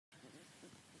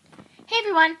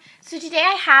everyone, so today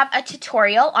I have a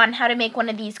tutorial on how to make one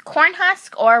of these corn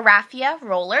husk or raffia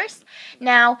rollers.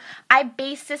 Now, I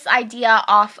based this idea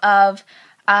off of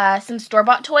some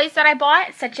store-bought toys that I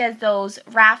bought, such as those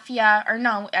raffia,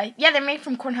 they're made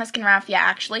from corn husk and raffia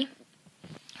actually.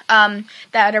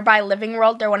 That are by Living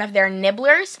World. They're one of their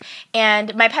nibblers,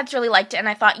 and my pets really liked it, and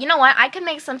I thought, you know what, I could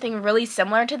make something really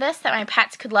similar to this that my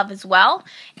pets could love as well,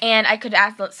 and I could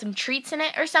add some treats in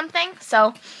it or something.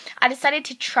 So I decided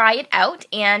to try it out,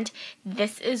 and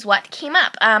this is what came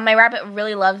up. My rabbit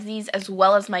really loves these as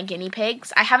well as my guinea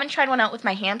pigs. I haven't tried one out with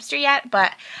my hamster yet,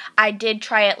 but I did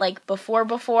try it like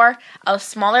before, a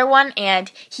smaller one, and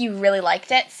he really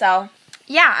liked it. So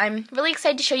yeah, I'm really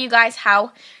excited to show you guys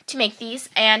how to make these,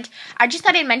 and I just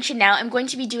thought I'd mention now I'm going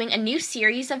to be doing a new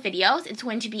series of videos. It's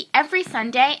going to be every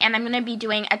Sunday, and I'm going to be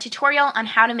doing a tutorial on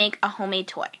how to make a homemade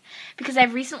toy, because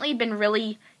I've recently been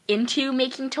really into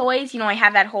making toys. You know, I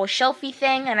have that whole shelfie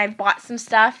thing, and I've bought some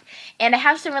stuff, and I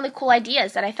have some really cool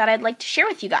ideas that I thought I'd like to share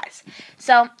with you guys.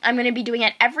 So I'm going to be doing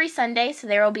it every Sunday, so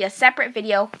there will be a separate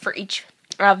video for each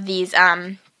of these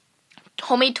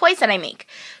homemade toys that I make.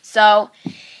 So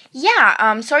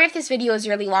yeah, sorry if this video is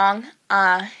really long.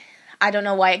 I don't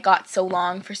know why it got so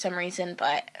long for some reason,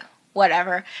 but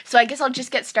whatever. So I guess I'll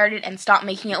just get started and stop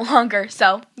making it longer.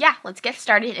 So yeah, let's get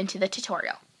started into the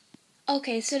tutorial.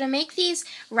 Okay, so to make these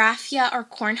raffia or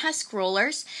corn husk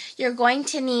rollers, you're going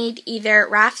to need either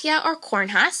raffia or corn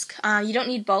husk. You don't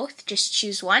need both, just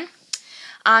choose one.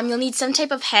 You'll need some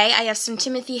type of hay. I have some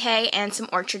Timothy hay and some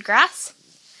orchard grass.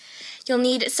 You'll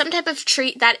need some type of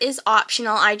treat that is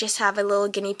optional. I just have a little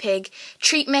guinea pig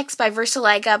treat mix by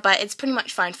Versalega, but it's pretty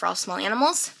much fine for all small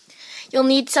animals. You'll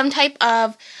need some type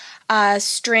of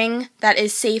string that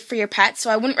is safe for your pet,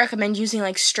 so I wouldn't recommend using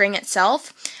like string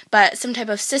itself, but some type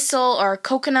of sisal or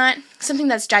coconut, something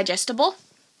that's digestible.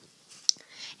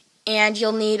 And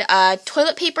you'll need a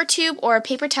toilet paper tube or a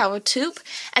paper towel tube,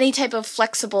 any type of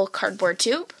flexible cardboard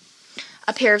tube,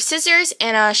 a pair of scissors,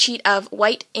 and a sheet of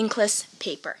white inkless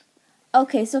paper.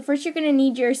 Okay, so first you're going to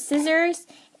need your scissors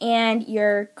and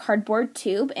your cardboard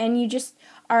tube, and you just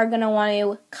are going to want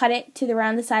to cut it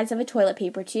around the size of a toilet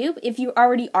paper tube. If you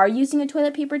already are using a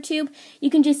toilet paper tube, you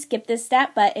can just skip this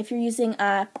step, but if you're using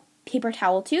a paper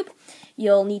towel tube,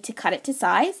 you'll need to cut it to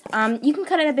size. You can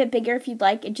cut it a bit bigger if you'd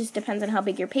like. It just depends on how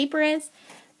big your paper is,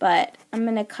 but I'm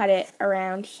going to cut it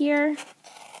around here.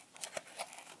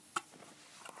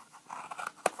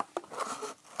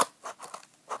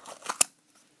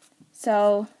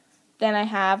 So then I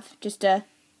have just a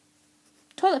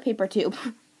toilet paper tube.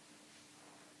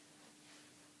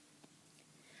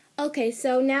 Okay,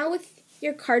 so now with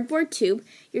your cardboard tube,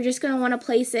 you're just going to want to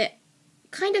place it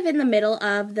kind of in the middle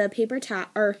of the paper towel,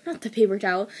 or not the paper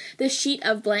towel, the sheet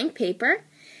of blank paper.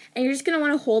 And you're just going to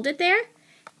want to hold it there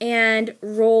and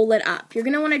roll it up. You're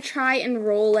going to want to try and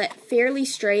roll it fairly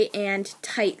straight and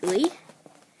tightly,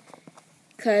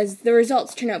 because the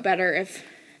results turn out better if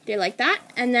they're like that.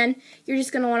 And then you're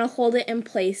just going to want to hold it in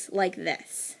place like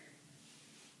this.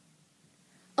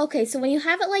 Okay, so when you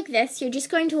have it like this, you're just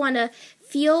going to want to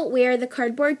feel where the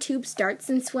cardboard tube starts,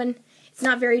 since when it's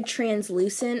not very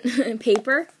translucent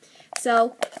paper.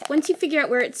 So once you figure out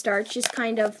where it starts, just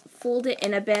kind of fold it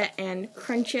in a bit and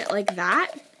crunch it like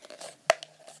that.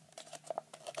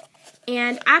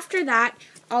 And after that,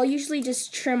 I'll usually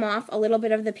just trim off a little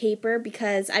bit of the paper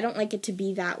because I don't like it to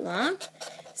be that long.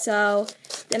 So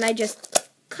then I just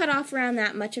cut off around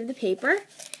that much of the paper,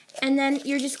 and then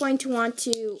you're just going to want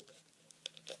to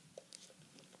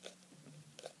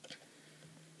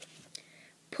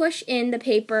push in the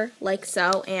paper like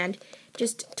so and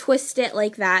just twist it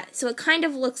like that, so it kind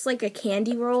of looks like a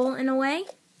candy roll in a way.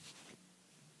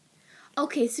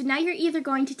 Okay, so now you're either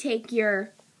going to take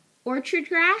your orchard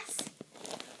grass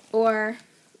or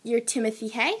your Timothy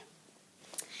hay,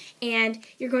 and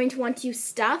you're going to want to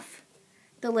stuff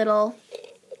the little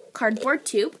cardboard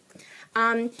tube.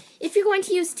 If you're going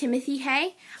to use Timothy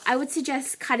hay, I would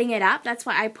suggest cutting it up. That's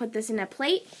why I put this in a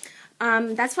plate.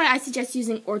 That's why I suggest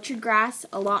using orchard grass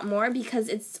a lot more, because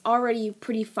it's already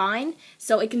pretty fine,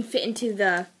 so it can fit into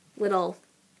the little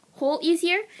hole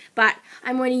easier, but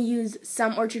I'm going to use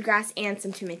some orchard grass and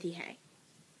some Timothy hay.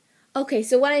 Okay,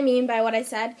 so what I mean by what I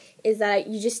said is that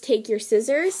you just take your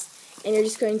scissors and you're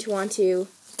just going to want to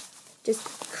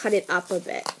just cut it up a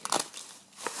bit.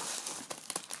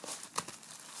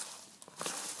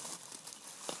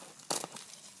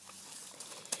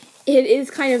 It is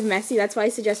kind of messy, that's why I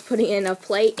suggest putting it in a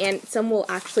plate, and some will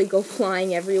actually go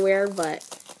flying everywhere, but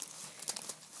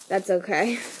that's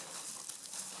okay.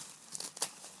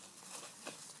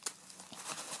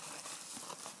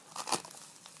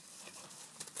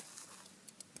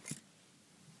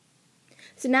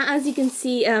 So now as you can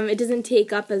see, it doesn't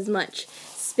take up as much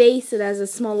space. It has a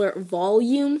smaller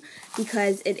volume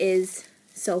because it is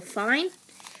so fine.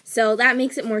 So that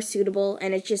makes it more suitable,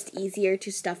 and it's just easier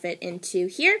to stuff it into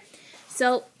here.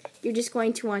 So you're just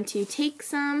going to want to take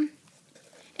some,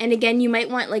 and again, you might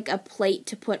want like a plate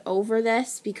to put over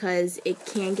this because it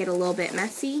can get a little bit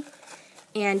messy.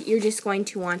 And you're just going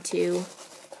to want to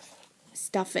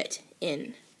stuff it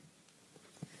in.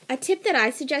 A tip that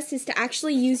I suggest is to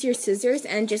actually use your scissors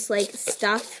and just like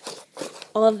stuff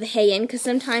all of the hay in, because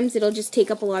sometimes it'll just take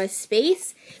up a lot of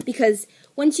space, because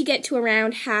once you get to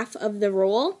around half of the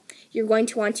roll, you're going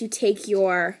to want to take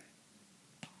your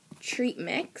treat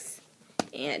mix,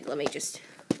 and let me just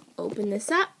open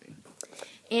this up,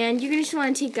 and you're going to just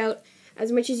want to take out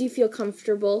as much as you feel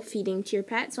comfortable feeding to your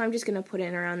pet. So I'm just going to put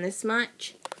in around this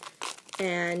much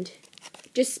and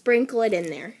just sprinkle it in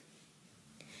there.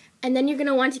 And then you're going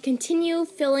to want to continue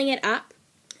filling it up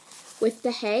with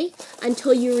the hay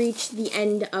until you reach the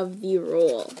end of the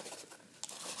roll.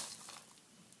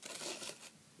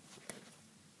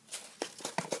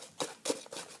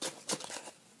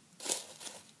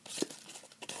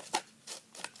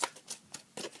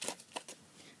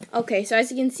 Okay, so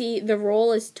as you can see, the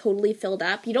roll is totally filled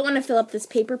up. You don't want to fill up this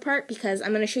paper part because I'm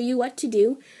going to show you what to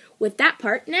do with that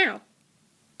part now.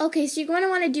 Okay, so you're going to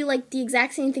want to do like the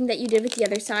exact same thing that you did with the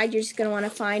other side. You're just going to want to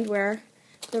find where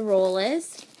the roll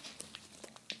is,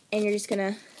 and you're just going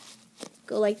to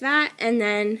go like that, and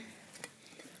then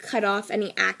cut off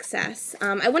any excess.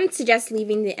 I wouldn't suggest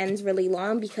leaving the ends really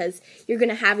long because you're going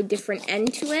to have a different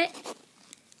end to it.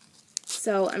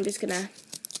 So I'm just going to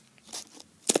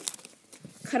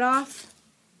cut off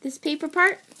this paper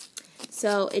part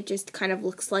so it just kind of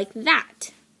looks like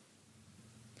that.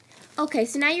 Okay,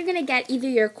 so now you're going to get either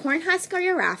your corn husk or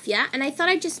your raffia, and I thought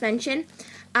I'd just mention,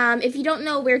 if you don't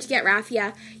know where to get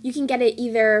raffia, you can get it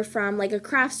either from like a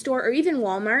craft store or even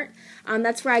Walmart.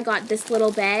 That's where I got this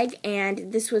little bag,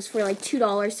 and this was for like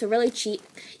 $2, so really cheap.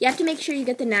 You have to make sure you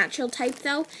get the natural type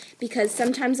though, because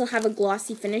sometimes they'll have a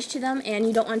glossy finish to them, and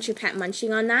you don't want your pet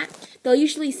munching on that. They'll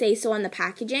usually say so on the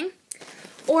packaging.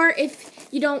 Or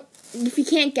if you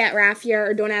can't get raffia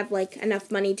or don't have like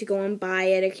enough money to go and buy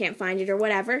it or can't find it or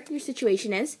whatever your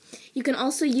situation is, you can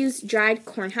also use dried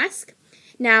corn husk.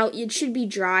 Now, it should be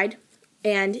dried,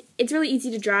 and it's really easy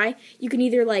to dry. You can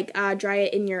either like dry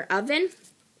it in your oven,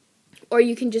 or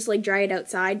you can just like dry it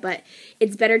outside, but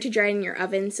it's better to dry it in your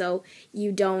oven so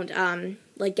you don't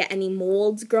like get any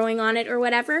molds growing on it or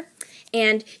whatever.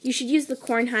 And you should use the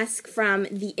corn husk from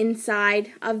the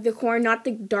inside of the corn, not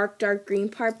the dark green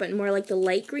part, but more like the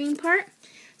light green part.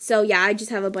 So yeah, I just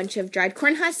have a bunch of dried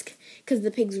corn husk because the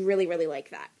pigs really, really like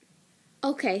that.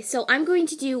 Okay, so I'm going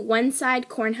to do one side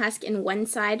corn husk and one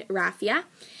side raffia.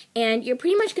 And you're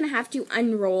pretty much going to have to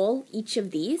unroll each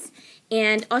of these.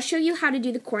 And I'll show you how to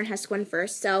do the corn husk one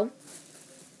first. So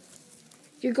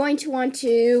you're going to want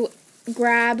to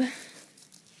grab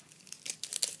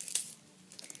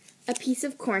a piece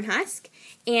of corn husk,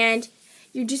 and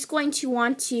you're just going to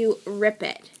want to rip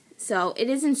it. So it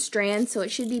is in strands, so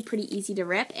it should be pretty easy to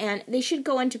rip, and they should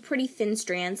go into pretty thin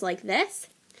strands like this.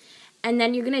 And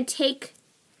then you're going to take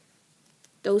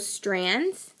those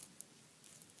strands,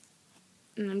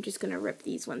 and I'm just going to rip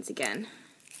these once again.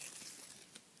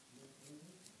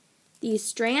 These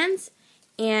strands,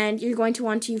 and you're going to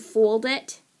want to fold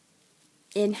it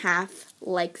in half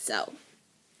like so.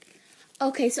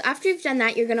 Okay, so after you've done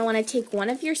that, you're going to want to take one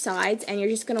of your sides, and you're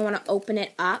just going to want to open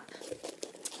it up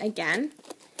again.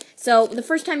 So the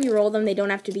first time you roll them, they don't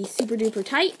have to be super duper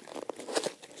tight.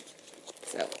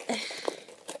 So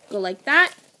go like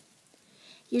that.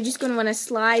 You're just going to want to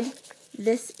slide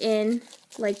this in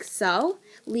like so,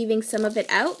 leaving some of it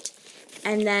out,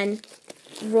 and then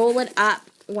roll it up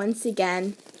once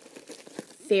again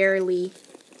fairly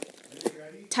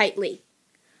tightly.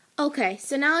 Okay,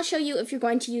 so now I'll show you if you're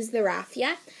going to use the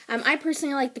raffia. I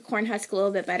personally like the corn husk a little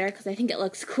bit better because I think it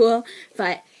looks cool,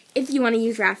 but if you want to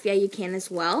use raffia, you can as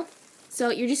well.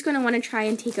 So you're just going to want to try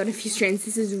and take out a few strands.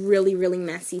 This is really, really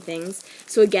messy things.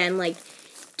 So again, like,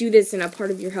 do this in a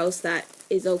part of your house that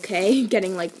is okay,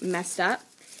 getting like messed up.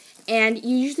 And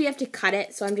you usually have to cut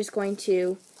it, so I'm just going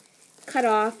to cut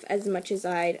off as much as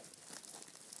I'd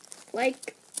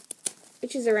like,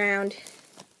 which is around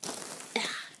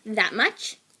that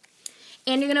much.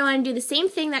 And you're going to want to do the same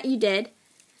thing that you did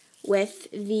with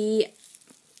the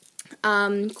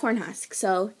corn husk.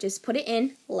 So just put it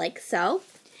in like so.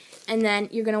 And then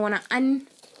you're going to want to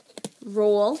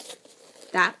unroll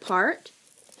that part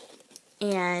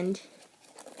and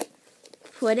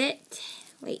put it,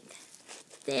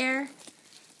 there.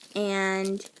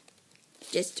 And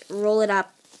just roll it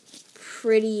up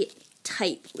pretty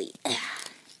tightly.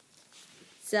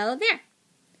 So there.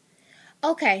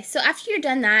 Okay, so after you're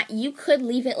done that, you could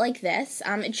leave it like this.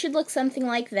 It should look something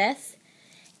like this.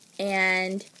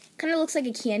 And kind of looks like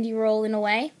a candy roll in a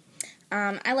way.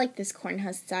 I like this corn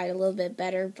husk side a little bit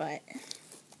better, but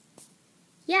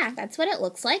yeah, that's what it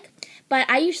looks like. But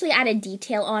I usually add a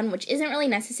detail on, which isn't really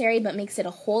necessary, but makes it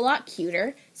a whole lot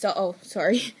cuter. So, oh,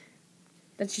 sorry.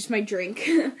 That's just my drink.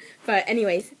 But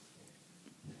anyways,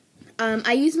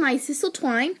 I use my sisal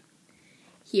twine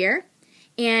here,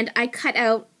 and I cut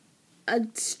out a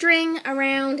string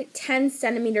around 10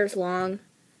 centimeters long.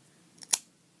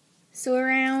 So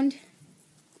around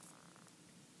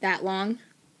that long.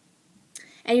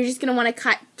 And you're just going to want to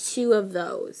cut 2 of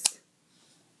those.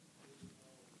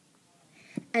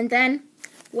 And then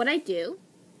what I do,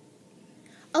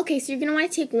 okay, so you're going to want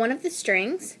to take one of the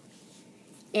strings,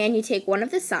 and you take one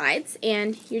of the sides,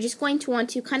 and you're just going to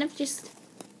want to kind of just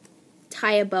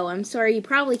tie a bow. I'm sorry, you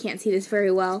probably can't see this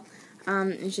very well.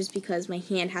 It's just because my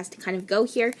hand has to kind of go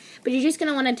here. But you're just going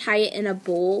to want to tie it in a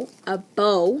bow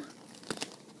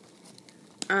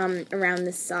around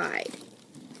the side.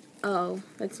 Oh,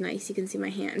 that's nice. You can see my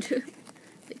hand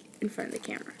in front of the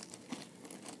camera.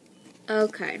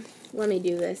 Okay, let me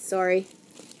do this. Sorry.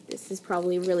 This is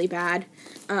probably really bad.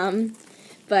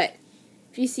 But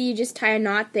if you see, you just tie a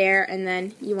knot there, and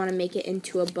then you want to make it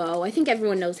into a bow. I think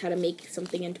everyone knows how to make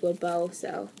something into a bow,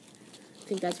 so I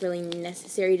think that's really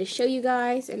necessary to show you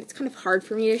guys, and it's kind of hard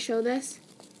for me to show this.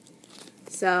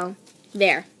 So,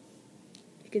 there.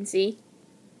 You can see,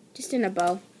 just in a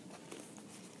bow.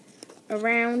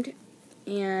 Around,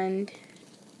 and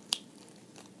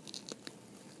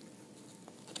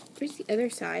where's the other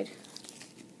side?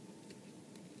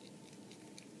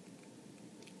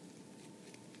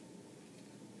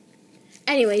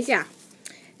 Anyways, yeah,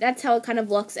 that's how it kind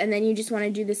of looks, and then you just want to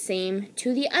do the same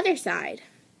to the other side.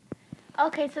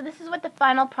 Okay, so this is what the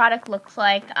final product looks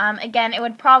like. Again, it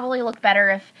would probably look better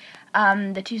if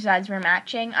the 2 sides were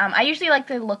matching. I usually like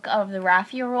the look of the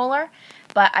raffia roller,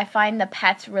 but I find the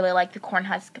pets really like the corn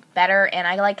husk better, and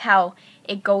I like how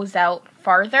it goes out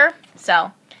farther.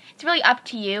 So it's really up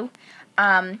to you.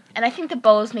 And I think the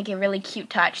bows make a really cute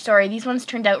touch. Sorry, these ones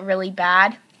turned out really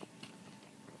bad.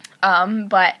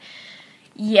 But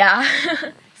yeah.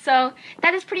 So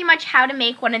that is pretty much how to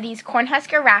make one of these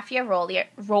Cornhusker raffia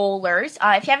rollers.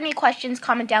 If you have any questions,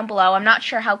 comment down below. I'm not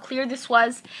sure how clear this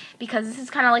was because this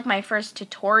is kind of like my first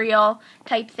tutorial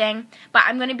type thing. But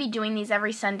I'm going to be doing these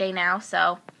every Sunday now.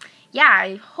 So yeah,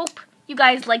 I hope you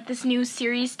guys like this new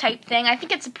series type thing. I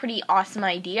think it's a pretty awesome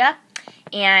idea.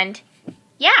 And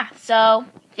yeah, so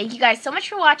thank you guys so much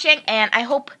for watching. And I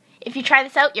hope if you try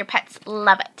this out, your pets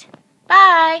love it.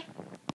 Bye!